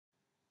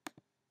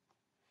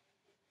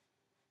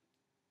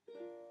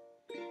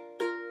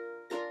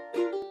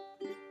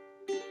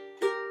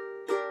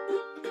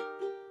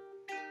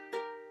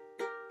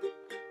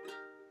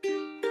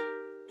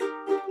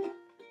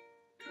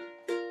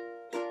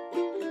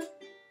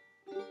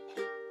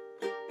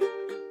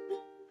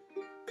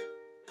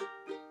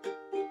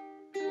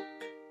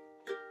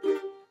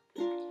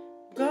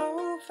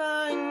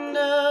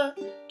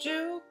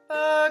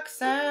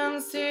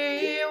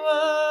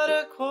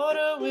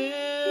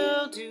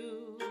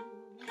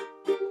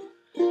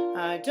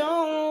I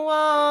don't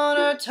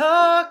wanna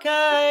talk,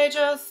 I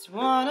just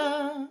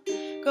wanna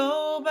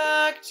go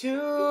back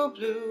to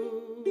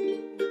blue.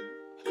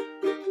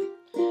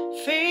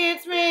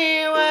 Feeds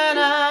me when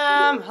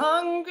I'm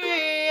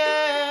hungry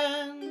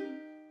and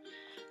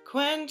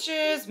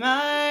quenches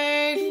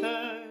my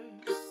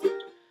thirst.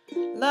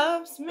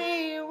 Loves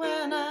me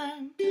when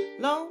I'm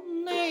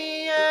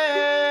lonely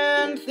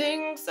and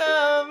thinks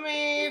of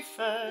me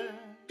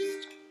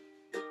first.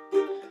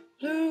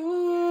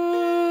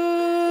 Blue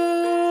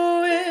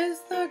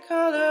is the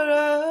color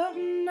of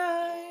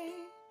night,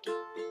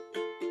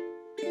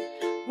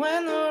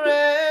 when the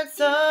red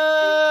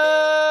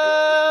sun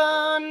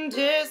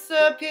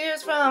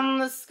disappears from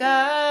the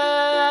sky.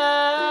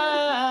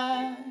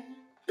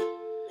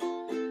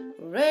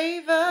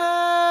 Raven,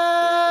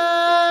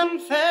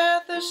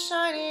 feather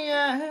shiny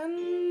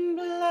and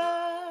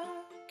black,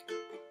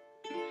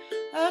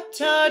 a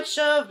touch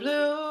of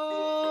blue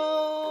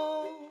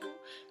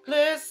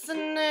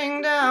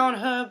glistening down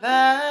her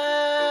back.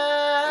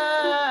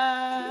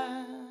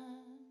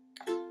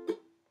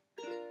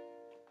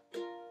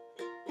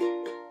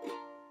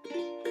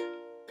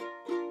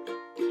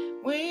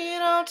 We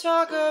don't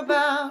talk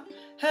about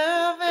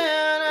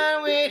heaven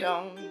and we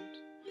don't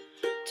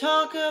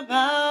talk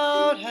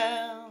about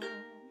hell.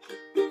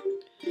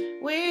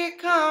 We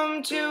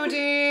come to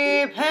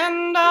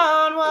depend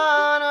on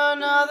one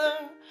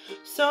another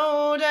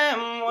so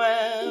damn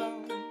well.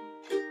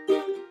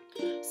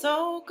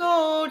 So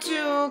go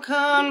to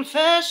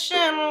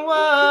confession,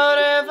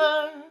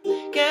 whatever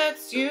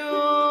gets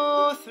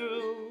you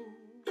through.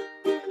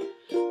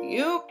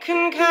 You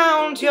can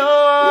count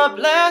your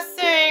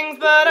blessings,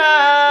 but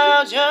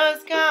I'll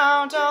just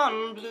count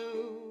on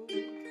blue.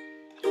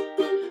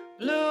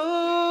 Blue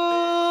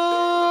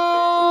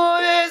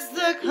is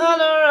the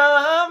color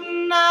of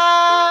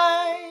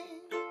night,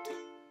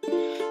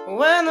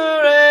 when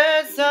the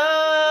red sun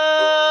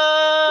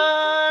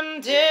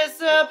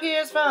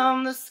disappears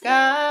from the sky.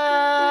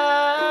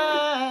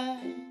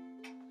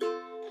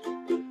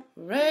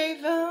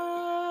 Raven,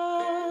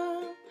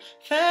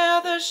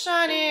 feather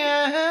shiny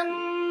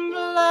and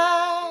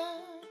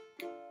black,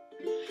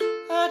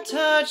 a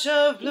touch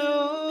of blue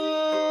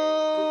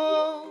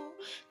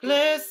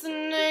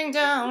glistening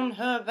down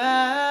her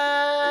back.